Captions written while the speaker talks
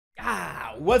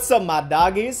What's up, my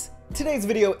doggies? Today's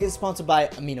video is sponsored by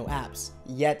Amino Apps,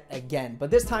 yet again, but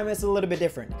this time it's a little bit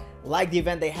different. Like the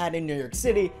event they had in New York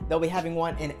City, they'll be having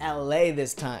one in LA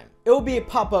this time. It will be a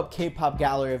pop-up K-pop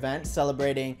gallery event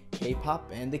celebrating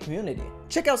K-pop and the community.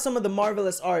 Check out some of the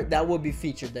marvelous art that will be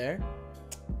featured there.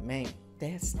 Man,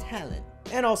 that's talent.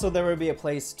 And also there will be a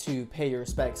place to pay your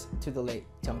respects to the late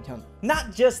Kyung.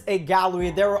 Not just a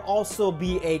gallery, there will also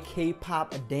be a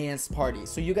K-pop dance party.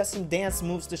 So you got some dance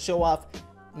moves to show off.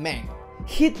 Man,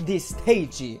 hit this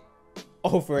stage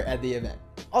over at the event.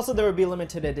 Also, there will be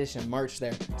limited edition merch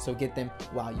there, so get them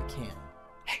while you can.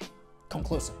 Hey, come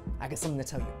closer. I got something to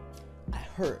tell you. I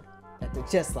heard that the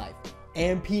Just Life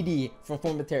and PD from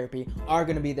formoftherapy are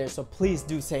gonna be there, so please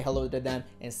do say hello to them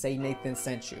and say Nathan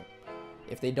sent you.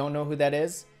 If they don't know who that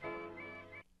is,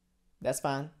 that's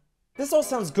fine. This all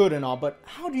sounds good and all, but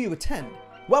how do you attend?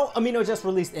 Well, Amino just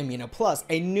released Amino Plus,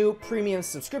 a new premium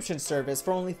subscription service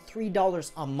for only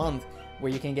 $3 a month,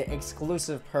 where you can get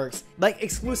exclusive perks, like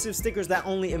exclusive stickers that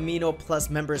only Amino Plus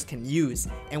members can use.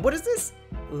 And what is this?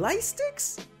 Light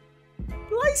sticks?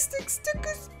 Light stick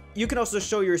stickers? You can also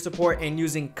show your support and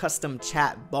using custom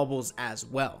chat bubbles as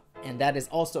well. And that is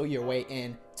also your way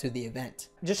in to the event.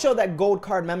 Just show that gold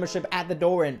card membership at the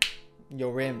door and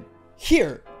you're in.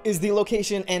 Here is the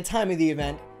location and time of the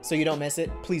event, so you don't miss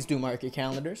it. Please do mark your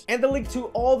calendars. And the link to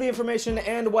all the information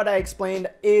and what I explained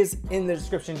is in the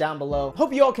description down below.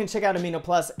 Hope you all can check out Amino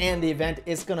Plus and the event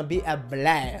is gonna be a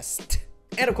blast.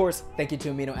 And of course, thank you to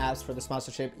Amino Apps for the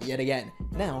sponsorship yet again.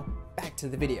 Now, back to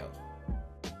the video.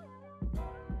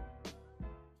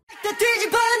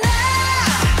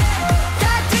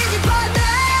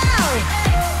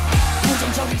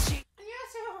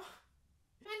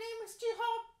 My name is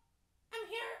J-Hope. I'm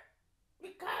here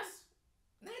because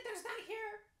Nathan's not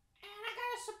here, and I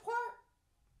gotta support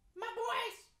my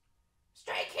boys,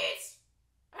 Stray Kids.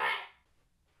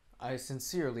 I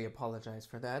sincerely apologize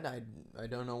for that. I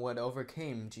don't know what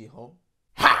overcame J-Hope.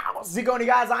 How's it going,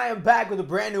 guys? I am back with a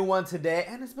brand new one today,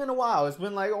 and it's been a while. It's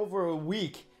been like over a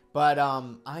week, but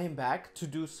I am back to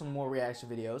do some more reaction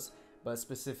videos, but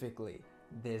specifically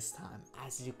this time,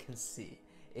 as you can see,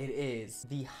 it is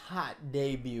the hot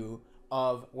debut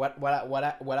of what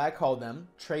I call them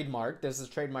trademark. This is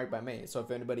trademarked by me, so if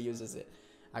anybody uses it,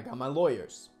 I got my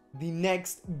lawyers. The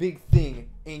next big thing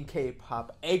in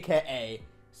K-pop, aka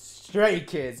Stray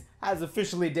Kids, has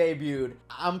officially debuted.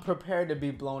 I'm prepared to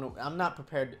be blown away. I'm not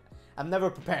prepared. I'm never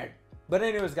prepared. But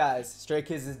anyways, guys, Stray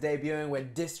Kids is debuting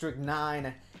with District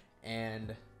 9,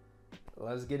 and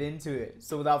let's get into it.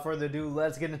 So without further ado,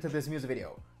 let's get into this music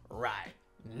video right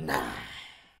now.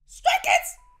 Stray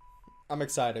Kids! I'm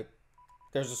excited.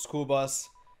 There's a school bus.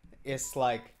 It's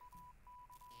like...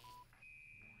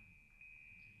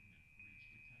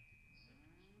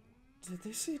 Did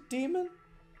they see demon?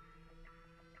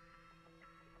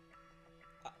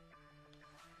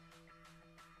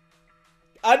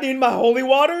 I need my holy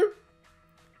water?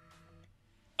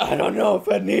 I don't know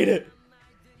if I need it.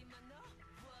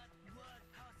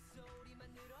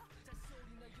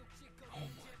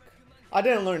 I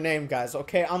didn't learn name, guys,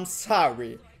 okay? I'm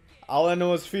sorry. All I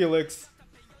know is Felix.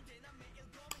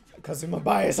 Because of my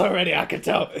bias already, I can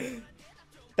tell.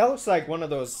 That looks like one of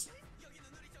those...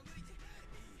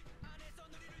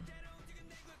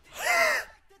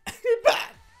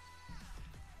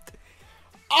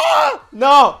 Ah!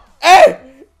 No!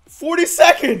 Hey! 40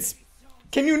 seconds!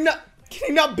 Can you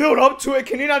not build up to it?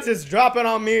 Can you not just drop it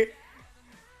on me?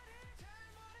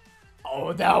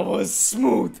 Oh, that was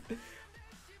smooth.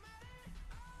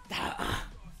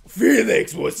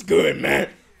 Felix was good, man.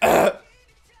 Oh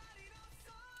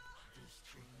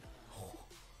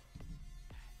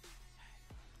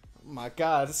my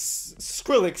god,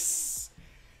 Skrillex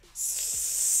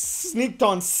sneaked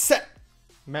on set.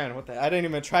 Man, what the? I didn't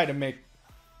even try to make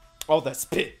all that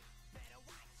spit.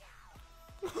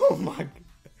 Oh my god.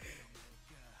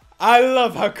 I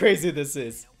love how crazy this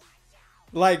is.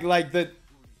 Like the...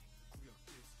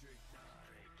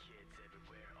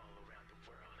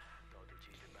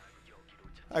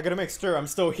 I gotta make sure I'm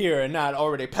still here and not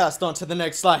already passed on to the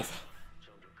next life.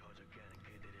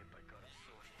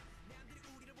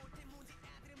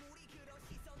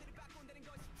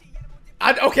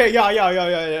 Okay,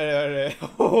 yeah.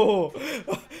 Oh.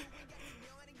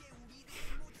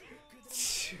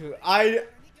 I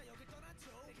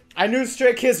knew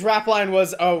Stray Kids' rap line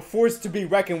was a force to be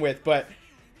reckoned with, but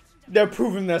they're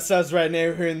proving themselves right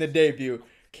now here in the debut.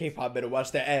 K-pop better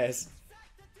watch their ass.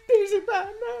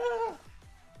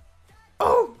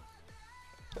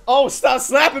 Oh, stop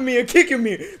slapping me and kicking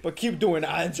me, but keep doing it.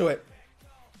 I enjoy it.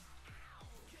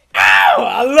 Ow!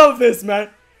 I love this, man.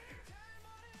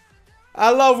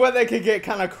 I love when they can get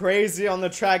kind of crazy on the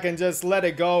track and just let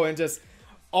it go and just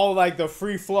all like the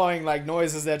free flowing like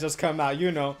noises that just come out,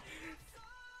 you know.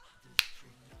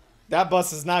 That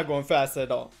bus is not going fast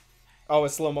at all. Oh,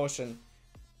 it's slow motion.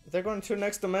 They're going to the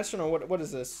next dimension or what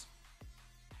is this?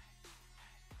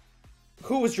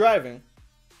 Who was driving?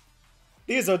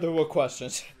 These are the real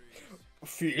questions.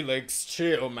 Felix,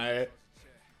 chill, man.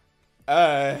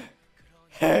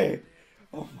 Hey.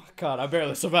 Oh my god, I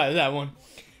barely survived that one.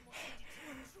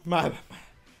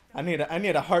 I need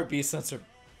a heartbeat sensor.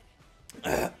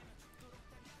 I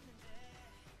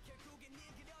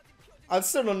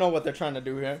still don't know what they're trying to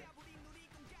do here.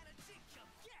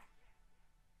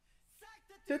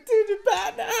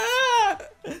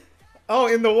 Oh,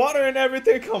 in the water and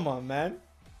everything? Come on, man.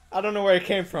 I don't know where it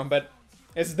came from, but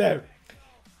it's there.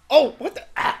 Oh, what the?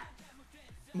 Ah!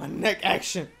 My neck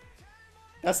action.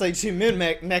 That's like Jimin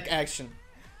neck action.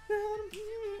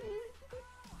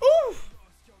 Ooh.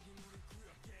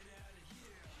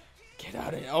 Get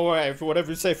out of here. Oh, alright, for whatever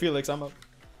you say, Felix, I'm up.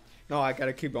 No, I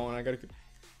gotta keep going. I gotta keep.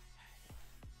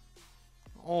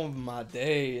 Oh my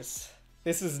days.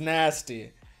 This is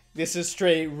nasty. This is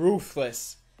straight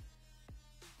ruthless.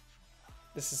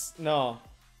 This is no.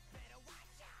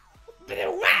 Better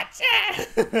watch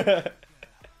it.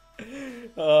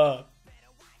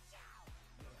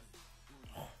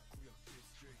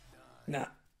 Nah.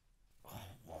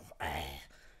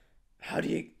 How do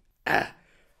you?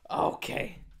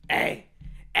 Okay.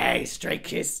 Hey, Stray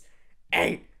Kids.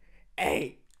 Hey.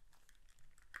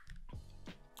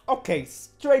 Okay,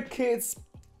 Stray Kids,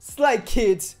 Slay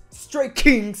Kids, Stray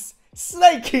Kings,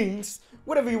 Slay Kings,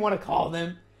 whatever you want to call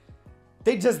them.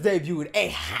 They just debuted a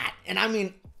hat, and I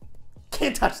mean,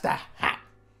 can't touch that hat.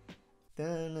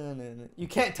 You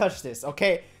can't touch this,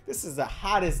 okay? This is the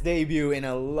hottest debut in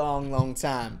a long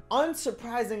time.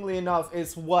 Unsurprisingly enough,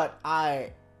 it's what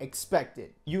I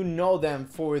expected. You know them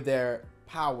for their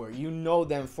power. You know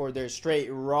them for their straight,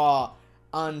 raw,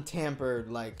 untampered,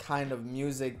 like, kind of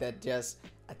music that just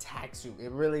attacks you.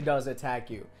 It really does attack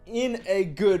you in a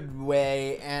good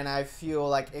way, and I feel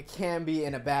like it can be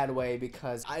in a bad way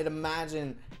because I'd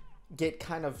imagine get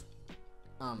kind of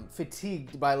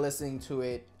fatigued by listening to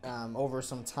it over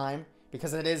some time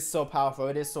because it is so powerful,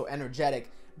 it is so energetic.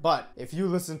 But if you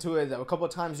listen to it a couple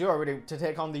of times, you're ready to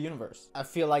take on the universe. I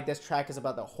feel like this track is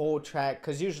about the whole track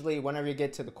because usually whenever you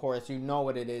get to the chorus, you know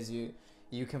what it is, you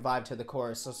can vibe to the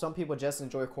chorus. So some people just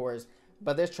enjoy chorus,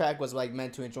 but this track was like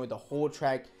meant to enjoy the whole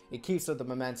track. It keeps up the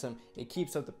momentum, it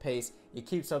keeps up the pace, it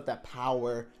keeps up that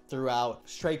power throughout.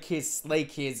 Stray Kids, Slay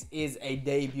Kids is a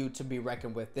debut to be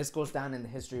reckoned with. This goes down in the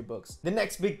history books. The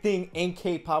next big thing in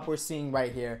K-pop we're seeing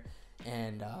right here,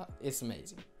 and it's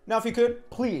amazing. Now, if you could,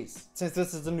 please, since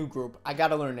this is a new group, I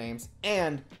gotta learn names.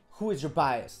 And who is your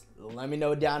bias? Let me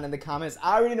know down in the comments.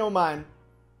 I already know mine,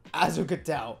 as you could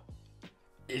tell.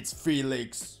 It's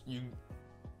Felix.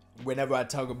 Whenever I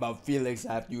talk about Felix,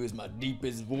 I have to use my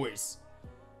deepest voice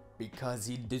because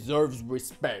he deserves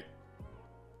respect.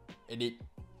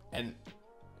 And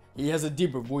he has a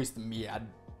deeper voice than me. I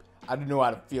don't know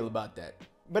how to feel about that.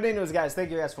 But anyways, guys,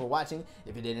 thank you guys for watching.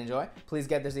 If you did enjoy, please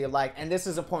get this a like. And this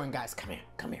is important, guys. Come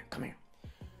here.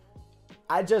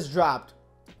 I just dropped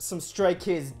some Stray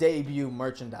Kids debut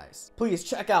merchandise. Please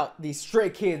check out the Stray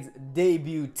Kids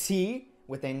debut tee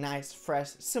with a nice, fresh,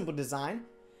 simple design.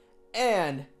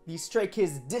 And the Stray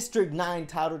Kids District 9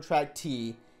 title track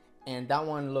tee. And that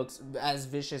one looks as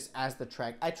vicious as the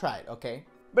track. I tried, okay?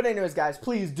 But anyways, guys,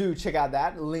 please do check out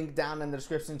that link down in the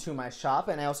description to my shop.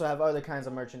 And I also have other kinds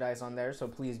of merchandise on there, so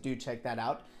please do check that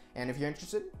out. And if you're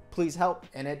interested, please help,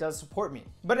 and it does support me.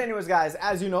 But anyways, guys,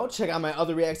 as you know, check out my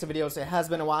other reaction videos. It has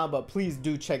been a while, but please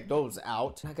do check those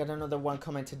out. I got another one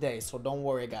coming today, so don't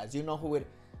worry, guys. You know who it...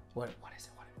 What is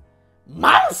it?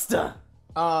 Monster!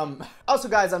 Also,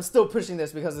 guys, I'm still pushing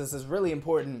this because this is really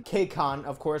important. KCON,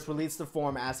 of course, released the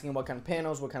form asking what kind of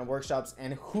panels, what kind of workshops,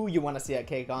 and who you want to see at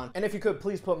KCON. And if you could,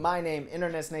 please put my name,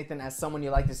 internetsnathan, as someone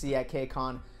you like to see at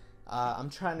KCON. I'm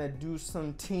trying to do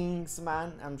some things,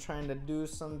 man. I'm trying to do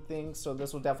some things, so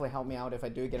this will definitely help me out if I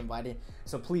do get invited.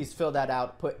 So please fill that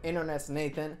out. Put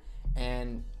internetsnathan,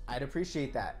 and I'd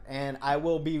appreciate that. And I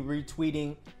will be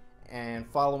retweeting and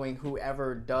following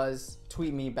whoever does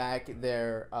tweet me back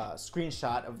their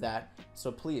screenshot of that.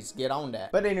 So please get on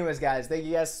that. But anyways, guys, thank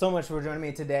you guys so much for joining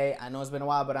me today. I know it's been a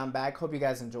while, but I'm back. Hope you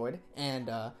guys enjoyed. And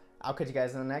I'll catch you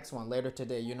guys in the next one later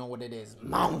today. You know what it is.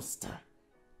 Monster.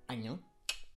 I know.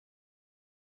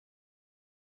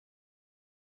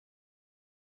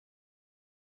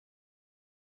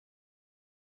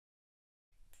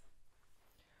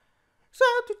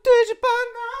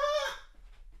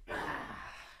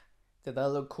 Did that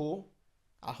look cool?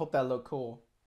 I hope that looked cool.